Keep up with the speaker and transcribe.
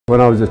When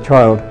I was a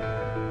child,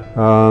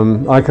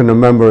 I can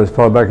remember as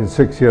far back as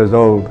 6 years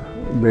old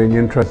being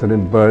interested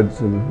in birds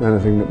and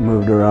anything that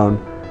moved around,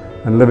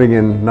 and living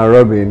in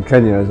Nairobi in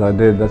Kenya as I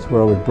did. That's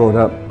where I was brought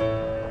up.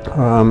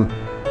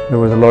 There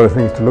was a lot of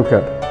things to look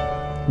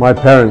at. My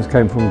parents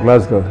came from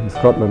Glasgow in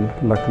Scotland,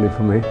 luckily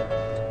for me,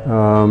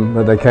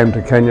 but they came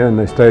to Kenya and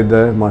they stayed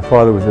there. My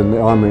father was in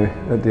the army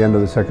at the end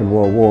of the Second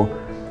World War,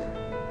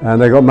 and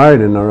they got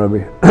married in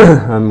Nairobi.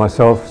 And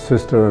myself,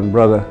 sister and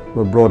brother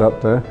were brought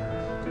up there.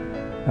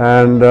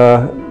 And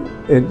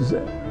it's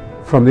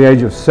from the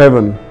age of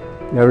 7,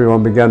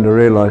 everyone began to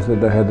realize that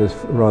they had this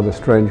rather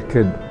strange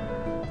kid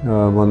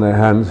on their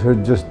hands who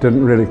just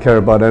didn't really care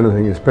about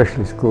anything,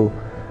 especially school.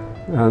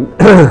 And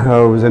I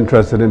was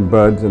interested in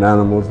birds and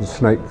animals and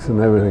snakes and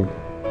everything.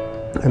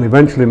 And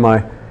eventually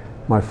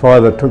my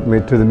father took me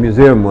to the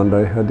museum one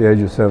day at the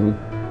age of 7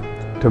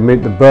 to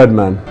meet the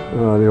birdman,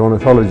 the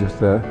ornithologist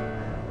there,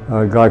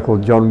 a guy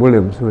called John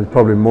Williams, who was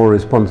probably more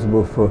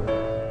responsible for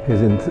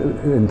his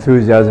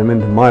enthusiasm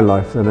into my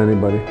life than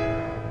anybody.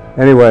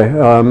 Anyway,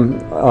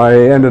 I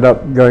ended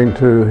up going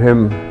to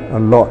him a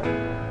lot,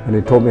 and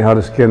he taught me how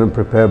to skin and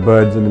prepare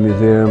birds in the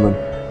museum, and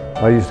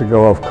I used to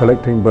go off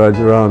collecting birds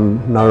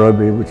around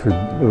Nairobi, which was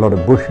a lot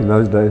of bush in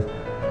those days,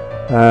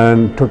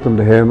 and took them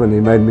to him, and he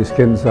made me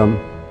skin some.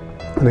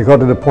 And it got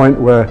to the point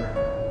where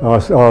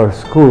our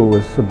school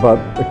was about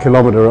a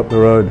kilometre up the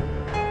road,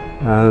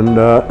 and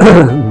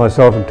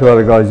myself and 2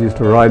 other guys used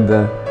to ride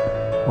there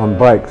on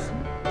bikes.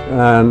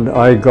 And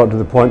I got to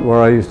the point where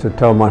I used to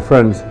tell my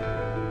friends,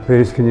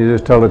 please can you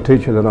just tell the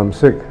teacher that I'm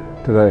sick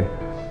today?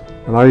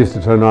 And I used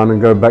to turn around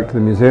and go back to the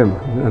museum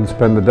and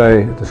spend the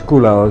day at the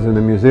school hours in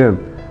the museum.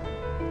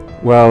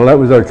 Well, that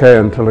was okay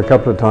until a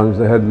couple of times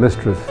the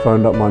headmistress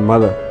phoned up my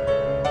mother.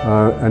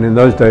 And in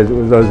those days it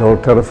was those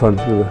old telephones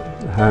with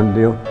a hand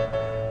deal.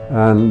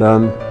 And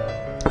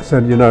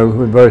said, you know,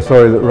 we're very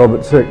sorry that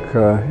Robert's sick,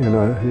 you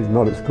know, he's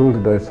not at school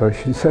today. So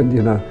she said,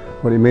 you know,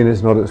 what do you mean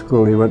he's not at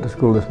school? He went to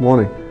school this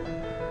morning.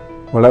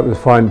 Well, that was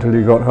fine till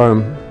you got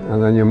home,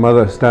 and then your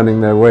mother standing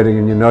there waiting,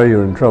 and you know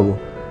you're in trouble.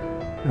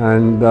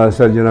 And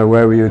said, you know,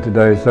 where were you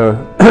today? So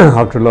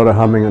after a lot of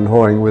humming and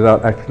hawing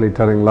without actually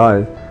telling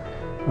lies,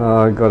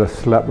 I got a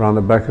slap round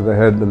the back of the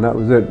head, and that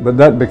was it. But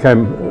that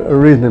became a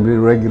reasonably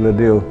regular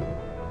deal.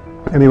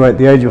 Anyway, at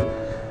the age of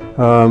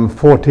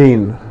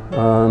 14,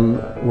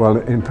 well,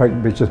 in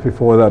fact, just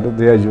before that, at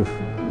the age of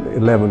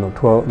 11 or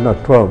 12, no,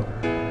 12,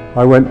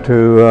 I went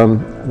to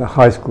the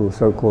high school,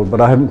 so-called,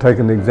 but I hadn't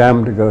taken the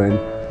exam to go in.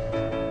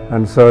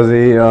 And so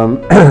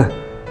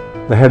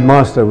the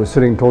headmaster was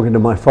sitting talking to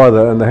my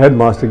father, and the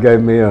headmaster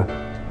gave me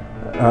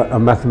a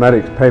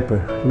mathematics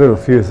paper, a little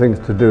few things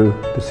to do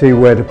to see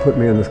where to put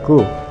me in the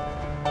school.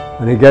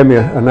 And he gave me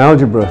an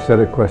algebra set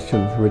of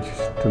questions, which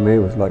to me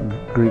was like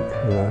Greek,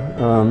 you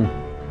know.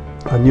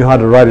 I knew how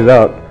to write it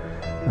out,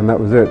 and that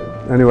was it.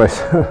 Anyway,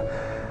 so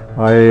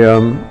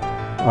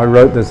I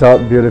wrote this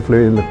out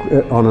beautifully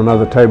on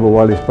another table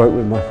while he spoke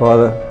with my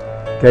father.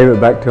 Gave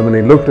it back to him, and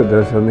he looked at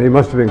this, and he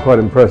must have been quite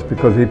impressed,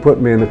 because he put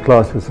me in a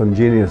class with some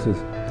geniuses.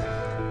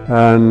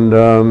 And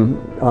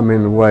I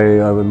mean,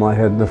 way over my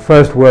head. The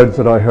first words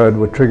that I heard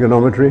were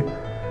trigonometry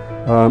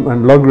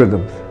and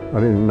logarithms. I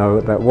didn't know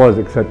what that was,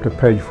 except a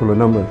page full of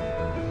numbers.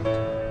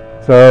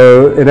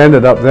 So it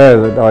ended up there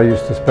that I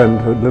used to spend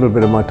a little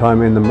bit of my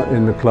time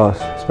in the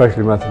class,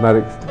 especially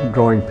mathematics,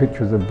 drawing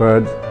pictures of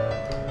birds.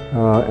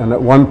 And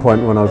at one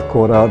point, when I was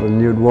caught out, a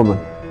nude woman,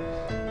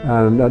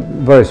 and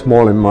very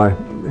small in my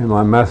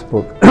maths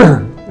book.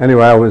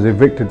 Anyway, I was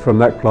evicted from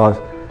that class,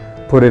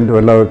 put into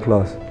a lower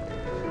class,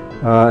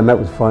 and that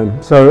was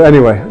fine. So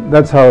anyway,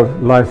 that's how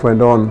life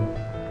went on.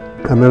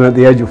 And then at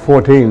the age of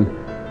 14,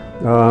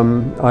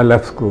 I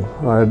left school.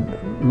 I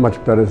had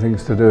much better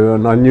things to do,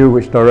 and I knew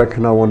which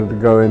direction I wanted to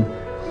go in.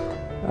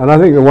 And I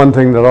think the one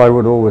thing that I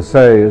would always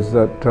say is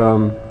that,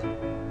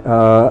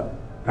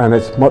 and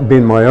it's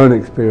been my own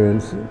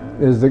experience,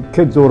 is that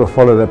kids ought to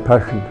follow their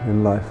passion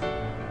in life.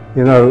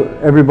 You know,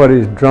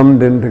 everybody's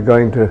drummed into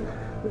going to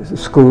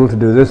school to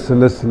do this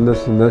and this and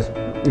this and this,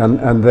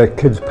 and their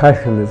kids'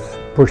 passion is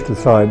pushed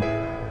aside.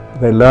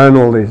 They learn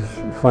all these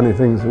funny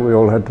things that we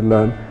all had to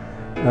learn,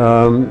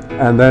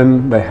 and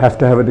then they have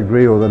to have a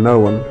degree or they're no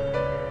one.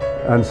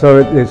 And so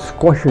it's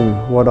squashing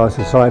what our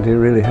society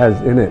really has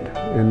in it,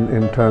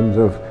 in terms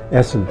of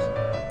essence.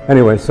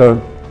 Anyway, so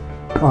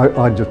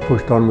I just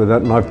pushed on with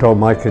that, and I've told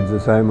my kids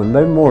the same, and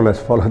they've more or less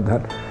followed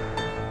that.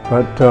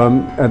 But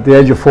at the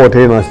age of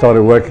 14, I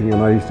started working,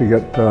 and I used to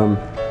get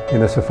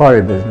in a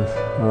safari business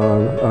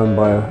owned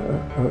by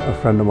a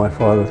friend of my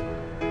father's.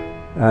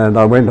 And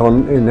I went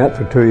on in that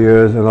for 2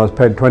 years, and I was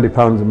paid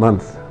 £20 a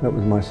month. That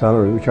was my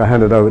salary, which I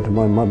handed over to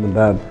my mum and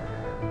dad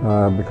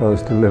because I was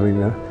still living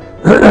there.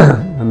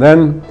 And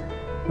then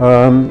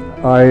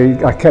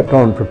I kept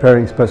on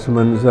preparing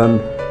specimens and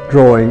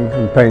drawing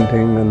and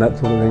painting and that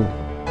sort of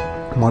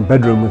thing. My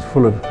bedroom was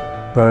full of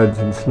birds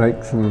and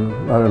snakes and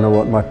I don't know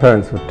what. My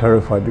parents were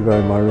terrified to go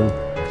in my room.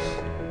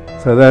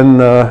 So then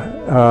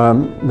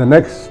the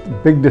next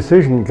big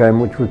decision came,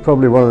 which was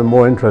probably one of the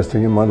more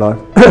interesting in my life.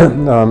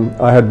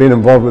 I had been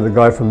involved with a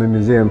guy from the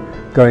museum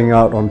going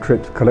out on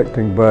trips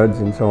collecting birds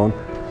and so on,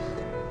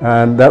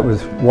 and that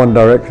was one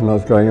direction I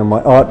was going, and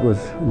my art was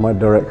my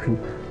direction.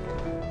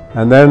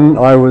 And then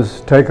I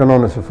was taken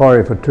on a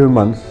safari for 2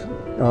 months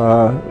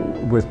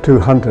with 2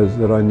 hunters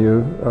that I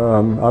knew.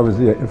 I was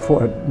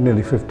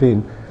nearly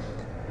 15,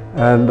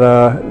 and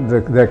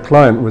their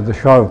client was the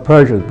Shah of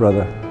Persia's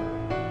brother,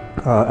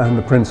 and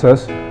the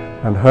princess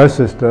and her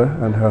sister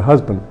and her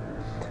husband.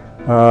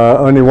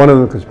 Only one of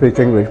them could speak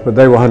English, but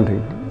they were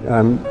hunting,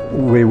 and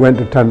we went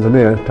to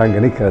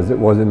Tanganyika as it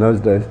was in those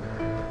days,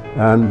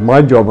 and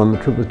my job on the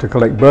trip was to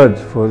collect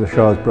birds for the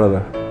Shah's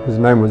brother. His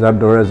name was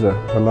Abdurreza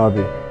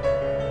Pahlavi,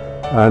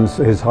 and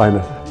His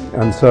Highness.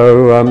 And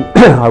so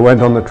I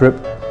went on the trip,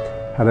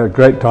 had a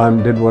great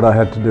time, did what I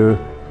had to do,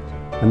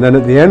 and then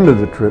at the end of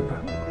the trip,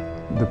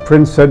 the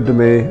prince said to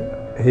me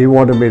he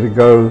wanted me to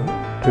go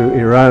to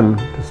Iran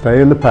to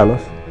stay in the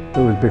palace. It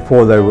was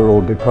before they were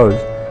all deposed.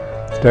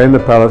 Stay in the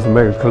palace and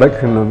make a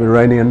collection of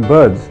Iranian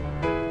birds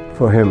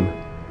for him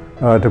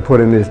to put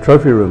in his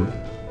trophy room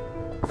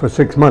for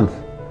 6 months.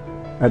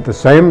 At the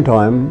same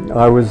time,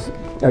 I was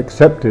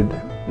accepted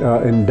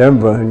in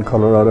Denver in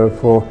Colorado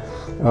for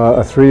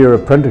a 3-year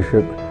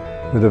apprenticeship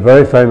with a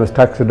very famous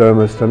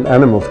taxidermist and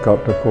animal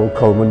sculptor called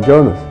Coleman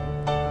Jonas.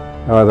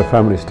 The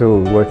family's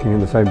still working in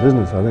the same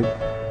business, I think.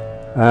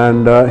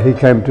 And he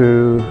came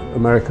to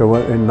America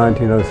in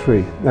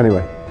 1903.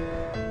 Anyway,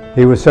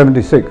 he was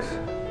 76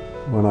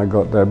 when I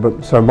got there.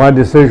 But so my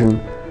decision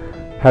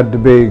had to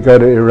be go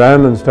to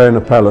Iran and stay in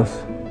a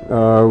palace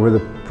with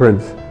a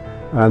prince,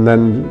 and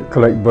then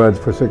collect birds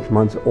for 6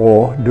 months,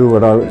 or do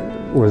what I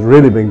was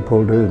really being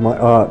pulled to, is my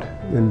art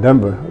in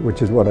Denver,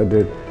 which is what I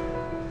did.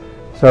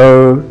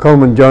 So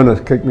Coleman Jonas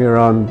kicked me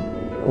around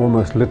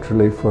almost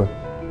literally for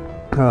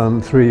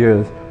 3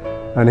 years,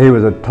 and he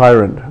was a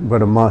tyrant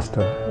but a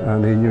master,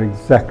 and he knew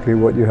exactly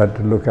what you had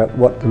to look at,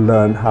 what to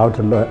learn, how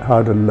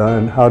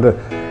to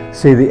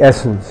see the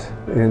essence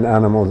in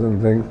animals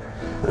and things.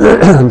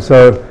 And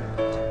so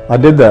I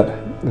did that,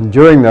 and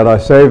during that I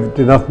saved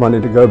enough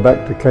money to go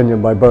back to Kenya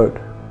by boat.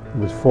 It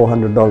was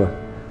 $400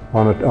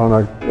 on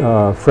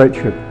a freight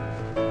ship.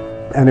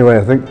 Anyway,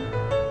 I think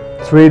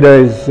 3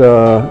 days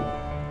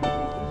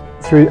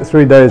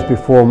 3 days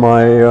before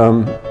my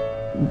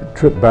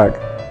trip back,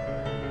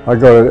 I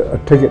got a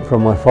ticket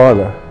from my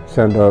father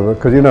sent over,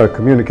 because you know,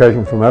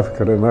 communication from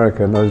Africa to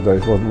America in those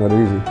days wasn't that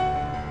easy.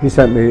 He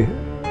sent me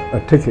a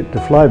ticket to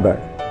fly back,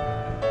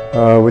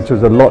 which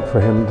was a lot for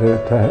him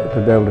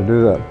to be able to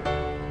do that.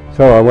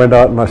 So I went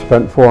out and I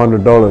spent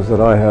 $400 that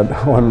I had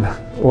on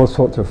all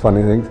sorts of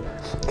funny things,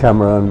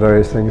 camera and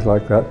various things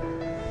like that.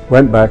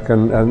 Went back,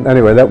 and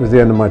anyway, that was the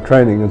end of my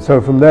training. And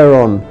so from there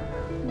on,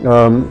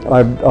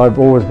 I've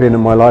always been in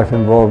my life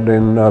involved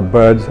in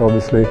birds,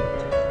 obviously,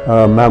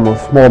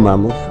 mammals, small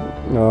mammals,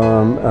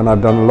 and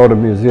I've done a lot of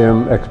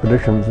museum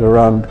expeditions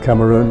around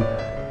Cameroon,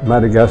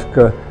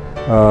 Madagascar,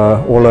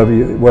 all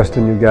over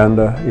Western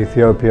Uganda,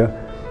 Ethiopia,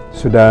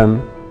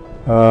 Sudan,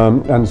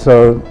 and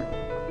so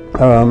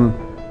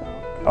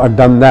I've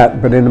done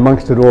that, but in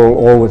amongst it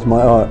all was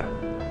my art.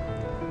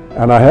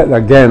 And I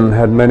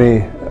had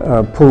many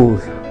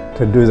pulls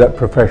to do that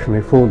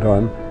professionally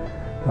full-time.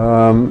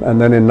 And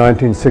then in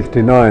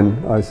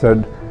 1969 I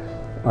said,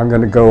 I'm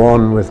going to go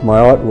on with my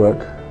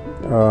artwork.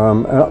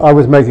 I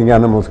was making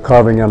animals,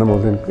 carving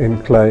animals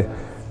in clay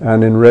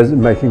and in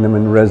resin, making them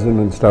in resin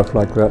and stuff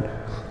like that.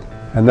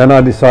 And then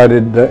I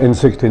decided in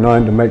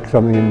 '69 to make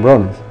something in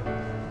bronze.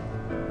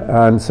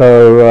 And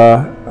so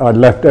I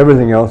left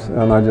everything else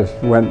and I just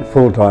went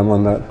full-time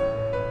on that.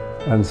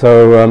 And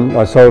so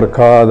I sold a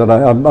car that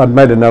I'd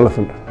made an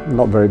elephant,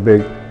 not very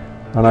big,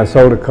 and I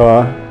sold a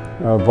car,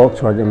 a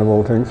Volkswagen of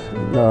all things.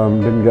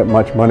 Didn't get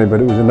much money, but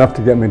it was enough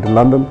to get me to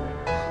London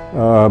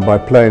by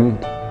plane,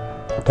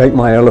 take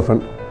my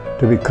elephant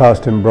to be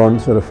cast in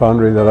bronze at a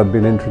foundry that I'd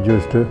been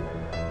introduced to,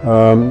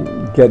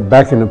 get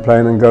back in the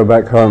plane and go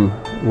back home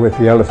with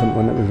the elephant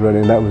when it was ready,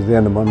 and that was the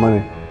end of my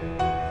money.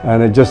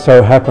 And it just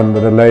so happened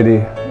that a lady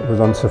was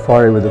on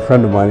safari with a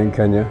friend of mine in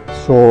Kenya,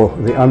 saw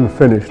the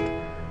unfinished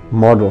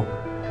model,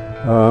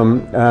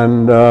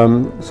 and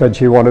said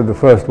she wanted the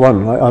first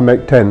one. I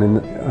make 10 in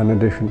an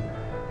edition.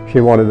 She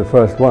wanted the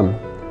first one.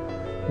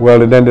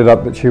 Well, it ended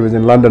up that she was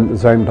in London at the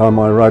same time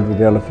I arrived with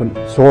the elephant,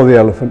 saw the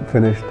elephant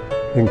finished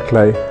in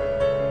clay,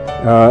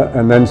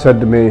 and then said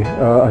to me,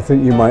 I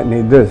think you might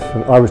need this.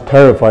 And I was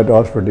terrified to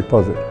ask for a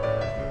deposit.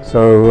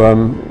 So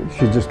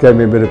she just gave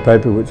me a bit of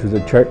paper, which was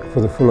a check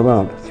for the full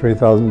amount,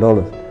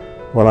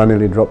 $3,000. Well, I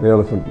nearly dropped the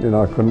elephant, you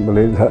know, I couldn't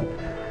believe that.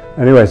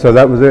 Anyway, so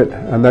that was it,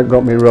 and that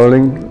got me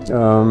rolling,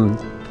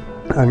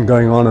 and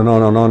going on and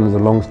on and on is a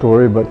long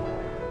story, but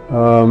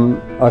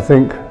I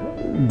think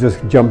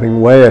just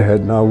jumping way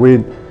ahead now,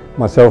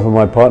 myself and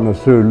my partner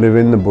Sue live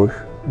in the bush,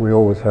 we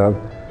always have,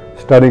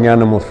 studying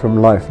animals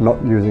from life,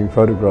 not using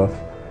photographs,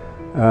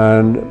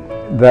 and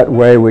that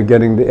way we're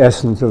getting the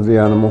essence of the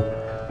animal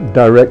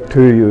direct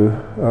to you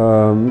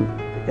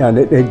and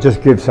it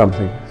just gives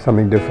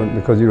something different,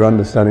 because you're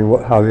understanding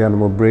how the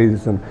animal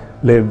breathes and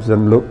lives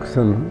and looks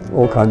and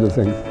all kinds of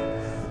things.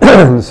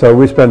 So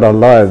we spend our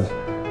lives,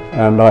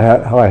 and I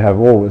have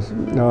always,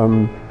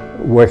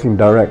 working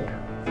direct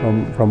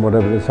from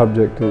whatever the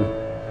subject is.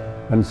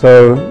 And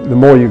so the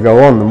more you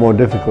go on, the more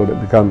difficult it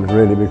becomes,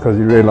 really, because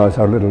you realize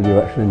how little you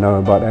actually know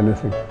about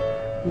anything.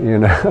 You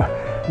know,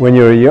 when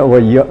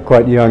you're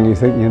quite young, you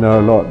think you know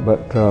a lot,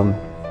 but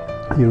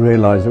you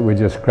realize that we're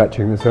just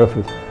scratching the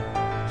surface.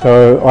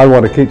 So I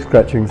want to keep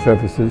scratching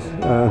surfaces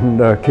and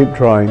keep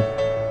trying.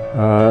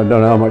 I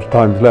don't know how much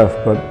time's left,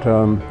 but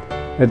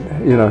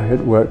it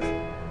works.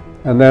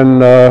 And then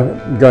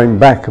going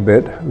back a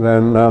bit,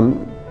 then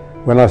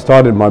when I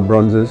started my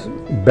bronzes,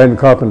 Ben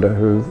Carpenter,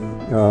 who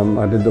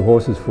I did the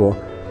horses for,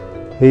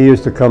 he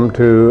used to come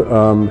to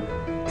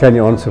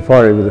Kenya on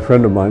safari with a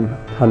friend of mine,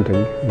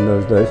 hunting in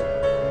those days.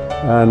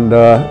 And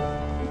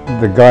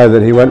the guy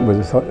that he went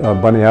with,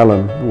 Bunny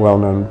Allen,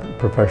 well-known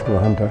professional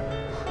hunter,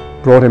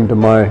 brought him to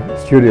my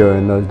studio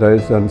in those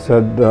days and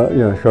said,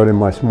 showed him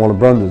my smaller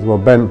bronzes. Well,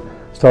 Ben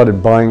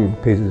started buying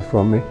pieces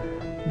from me,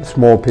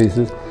 small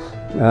pieces,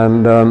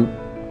 and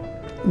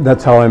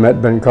that's how I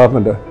met Ben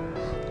Carpenter.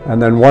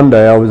 And then one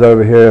day I was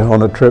over here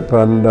on a trip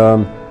and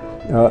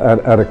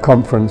at a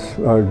conference,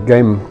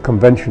 game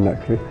convention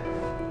actually,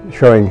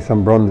 showing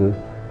some bronzes.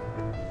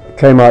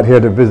 Came out here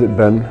to visit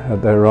Ben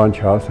at their ranch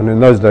house, and in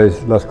those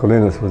days Las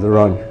Colinas was a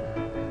ranch.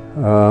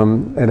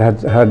 It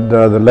had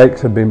the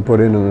lakes had been put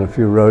in and a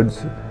few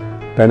roads,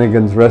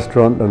 Bennigan's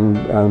restaurant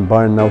and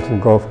Byron Nelson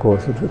golf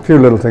course, a few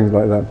little things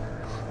like that.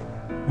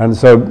 And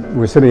so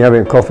we're sitting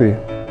having a coffee,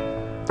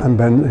 and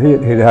Ben,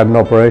 he'd had an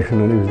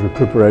operation and he was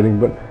recuperating,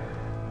 but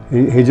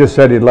he just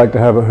said he'd like to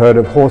have a herd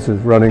of horses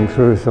running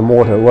through some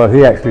water. Well,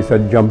 he actually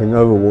said jumping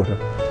over water.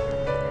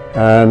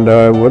 And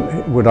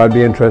would I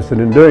be interested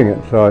in doing it?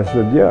 So I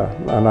said, yeah.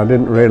 And I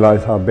didn't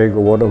realize how big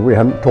or what, we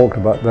hadn't talked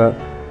about that.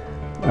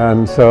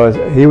 And so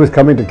he was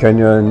coming to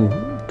Kenya in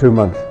 2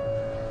 months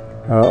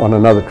on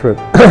another trip.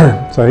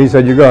 So he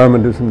said, you go home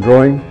and do some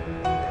drawing.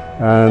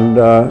 And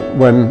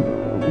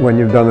when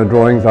you've done the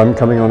drawings, I'm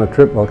coming on a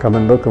trip, I'll come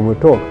and look and we'll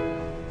talk.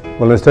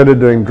 Well, instead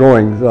of doing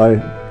drawings, I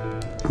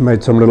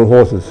made some little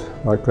horses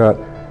like that.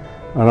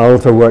 And I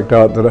also worked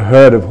out that a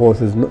herd of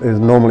horses is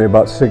normally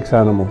about 6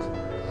 animals.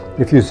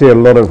 If you see a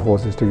lot of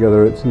horses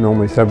together, it's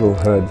normally several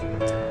herds.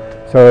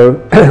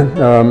 So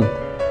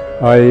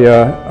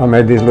I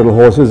made these little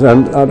horses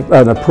and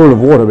a pool of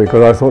water,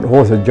 because I thought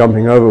horses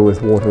jumping over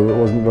with water, it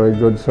wasn't very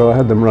good, so I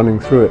had them running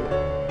through it.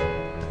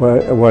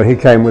 Well, he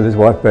came with his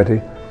wife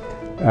Betty,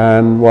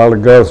 and while the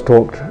girls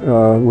talked,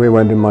 we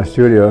went in my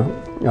studio,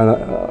 and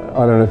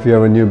I don't know if you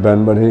ever knew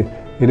Ben, but he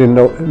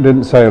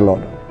didn't say a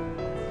lot.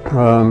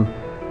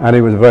 And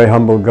he was a very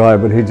humble guy,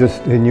 but he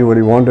knew what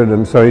he wanted,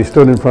 and so he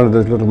stood in front of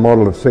this little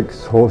model of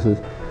 6 horses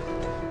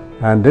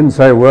and didn't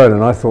say a word,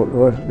 and I thought,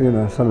 well,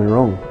 something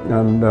wrong.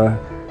 And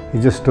he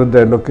just stood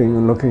there looking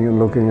and looking and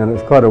looking, and it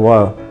was quite a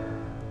while.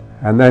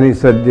 And then he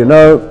said,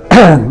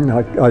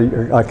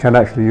 I can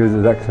actually use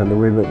his accent a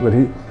wee bit, but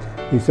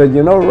he said,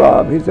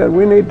 Rob, he said,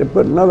 we need to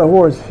put another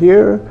horse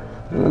here,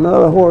 and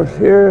another horse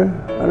here,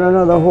 and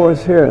another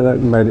horse here, and that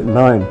made it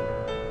 9.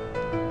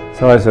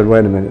 So I said,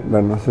 wait a minute,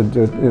 Ben. I said,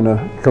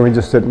 can we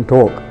just sit and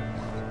talk?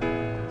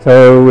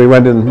 So we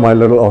went in my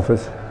little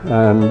office,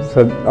 and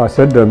I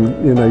said to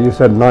him, you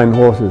said 9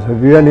 horses.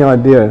 Have you any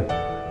idea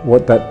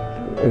what that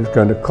is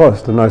going to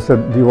cost? And I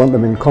said, do you want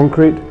them in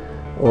concrete,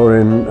 or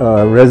in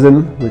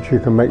resin, which you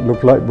can make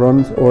look like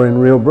bronze, or in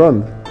real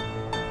bronze?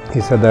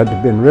 He said they had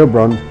to be in real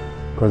bronze,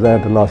 because they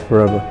had to last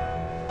forever.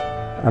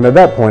 And at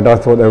that point, I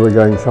thought they were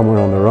going somewhere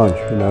on the ranch.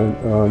 I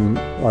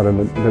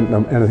didn't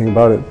know anything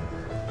about it.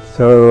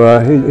 So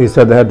he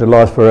said they had to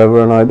last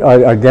forever, and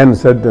I again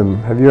said to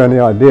him, have you any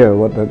idea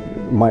what that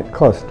might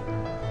cost?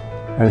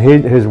 And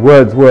his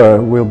words were,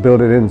 we'll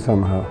build it in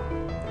somehow.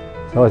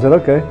 So I said,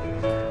 okay.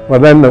 Well,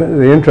 then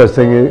the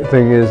interesting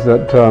thing is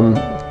that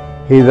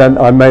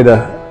I made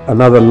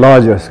another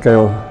larger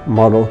scale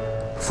model,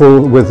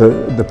 full with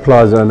the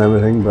plaza and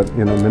everything, but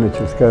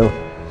miniature scale.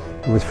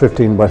 It was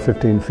 15 by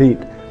 15 feet,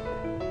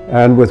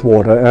 and with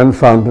water and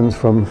fountains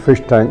from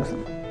fish tanks.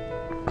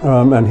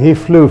 And he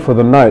flew for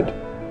the night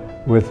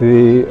with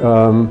the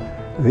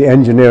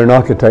engineer and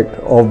architect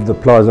of the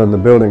plaza and the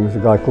buildings, a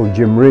guy called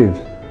Jim Reeves,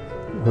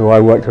 who I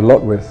worked a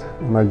lot with.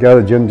 And I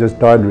gather Jim just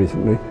died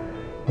recently.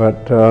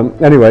 But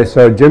anyway,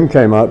 so Jim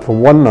came out for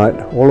one night,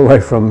 all the way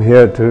from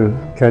here to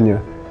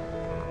Kenya,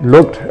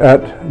 looked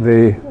at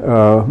the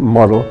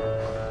model,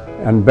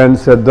 and Ben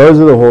said,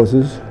 those are the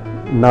horses,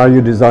 now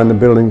you design the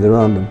buildings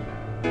around them.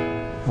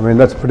 I mean,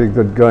 that's pretty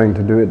good going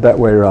to do it that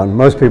way around.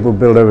 Most people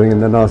build everything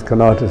and then ask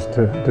an artist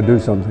to do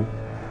something.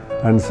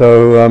 And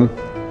so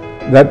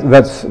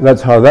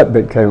that's how that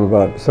bit came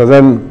about. So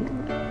then,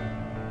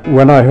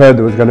 when I heard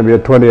there was going to be a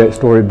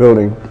 28-story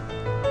building,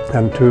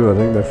 and 2, I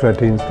think they're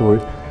 13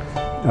 stories,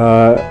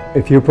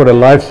 if you put a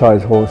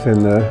life-size horse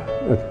in there,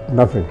 it's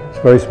nothing. It's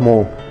very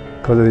small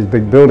because of these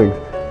big buildings.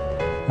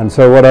 And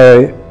so what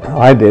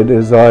I did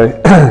is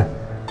I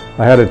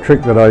I had a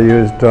trick that I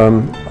used.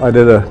 I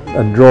did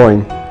a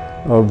drawing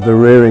of the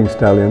rearing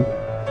stallion,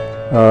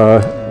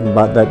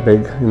 about that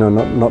big, you know,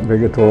 not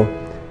big at all.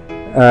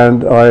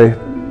 And I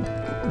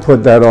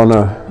put that on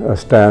a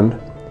stand,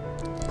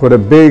 put a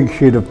big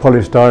sheet of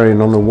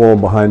polystyrene on the wall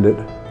behind it,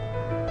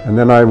 and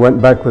then I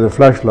went back with a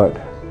flashlight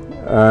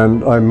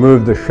and I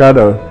moved the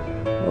shadow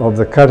of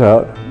the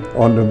cutout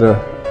onto the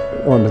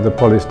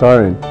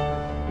polystyrene.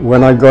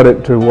 When I got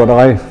it to what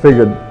I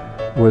figured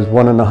was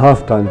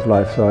 1.5 times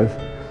life size,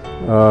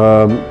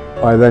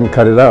 I then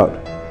cut it out.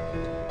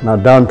 Now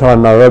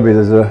downtown Nairobi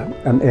there's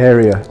an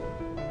area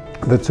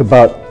that's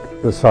about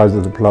the size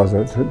of the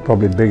plaza. It's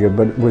probably bigger,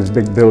 but it was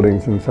big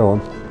buildings and so on.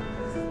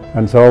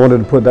 And so I wanted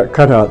to put that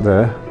cutout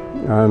there,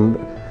 and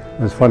it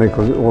was funny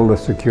because all the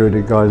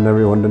security guys and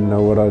everyone didn't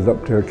know what I was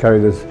up to. I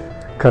carried this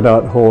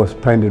cutout horse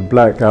painted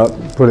black out,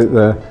 put it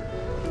there.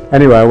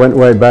 Anyway, I went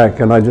way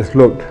back and I just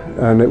looked,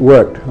 and it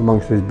worked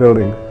amongst these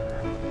buildings.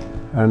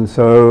 And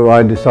so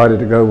I decided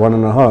to go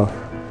 1.5.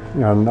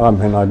 And I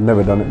mean, I'd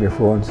never done it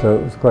before, and so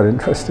it was quite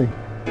interesting.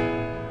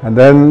 And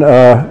then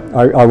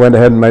I went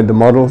ahead and made the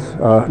models.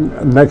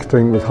 Next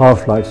thing was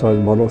half life-size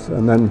models,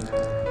 and then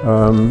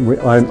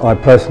I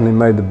personally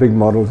made the big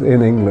models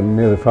in England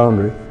near the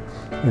foundry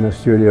in a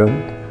studio,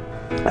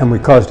 and we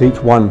cast each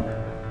one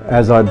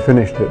as I'd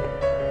finished it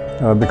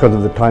because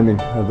of the timing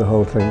of the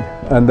whole thing.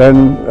 And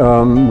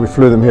then we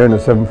flew them here in a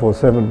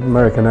 747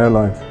 American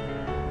Airlines,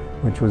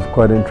 which was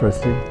quite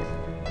interesting.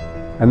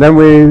 And then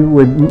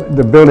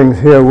the buildings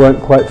here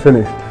weren't quite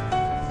finished,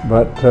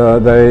 but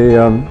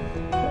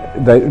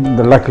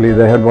luckily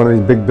they had one of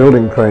these big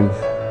building cranes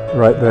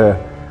right there,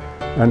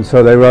 and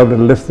so they were able to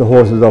lift the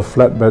horses off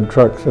flatbed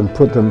trucks and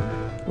put them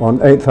on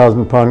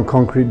 8,000-pound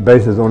concrete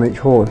bases on each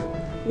horse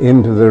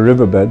into the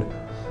riverbed,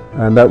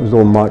 and that was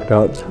all marked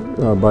out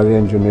by the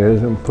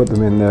engineers and put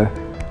them in there,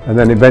 and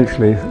then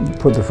eventually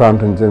put the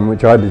fountains in,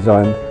 which I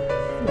designed,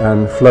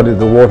 and flooded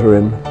the water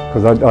in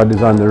because I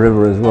designed the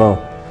river as well.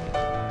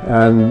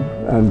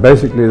 And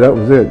basically that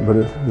was it, but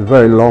it was a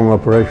very long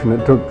operation.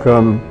 It took,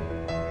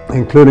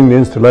 including the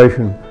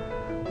installation,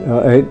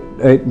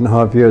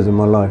 8.5 years of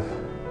my life.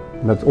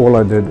 And that's all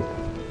I did.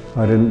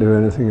 I didn't do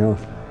anything else.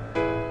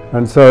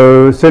 And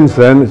so since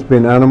then it's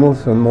been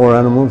animals and more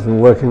animals and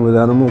working with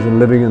animals and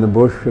living in the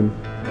bush, and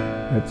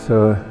it's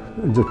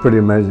just pretty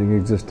amazing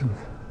existence.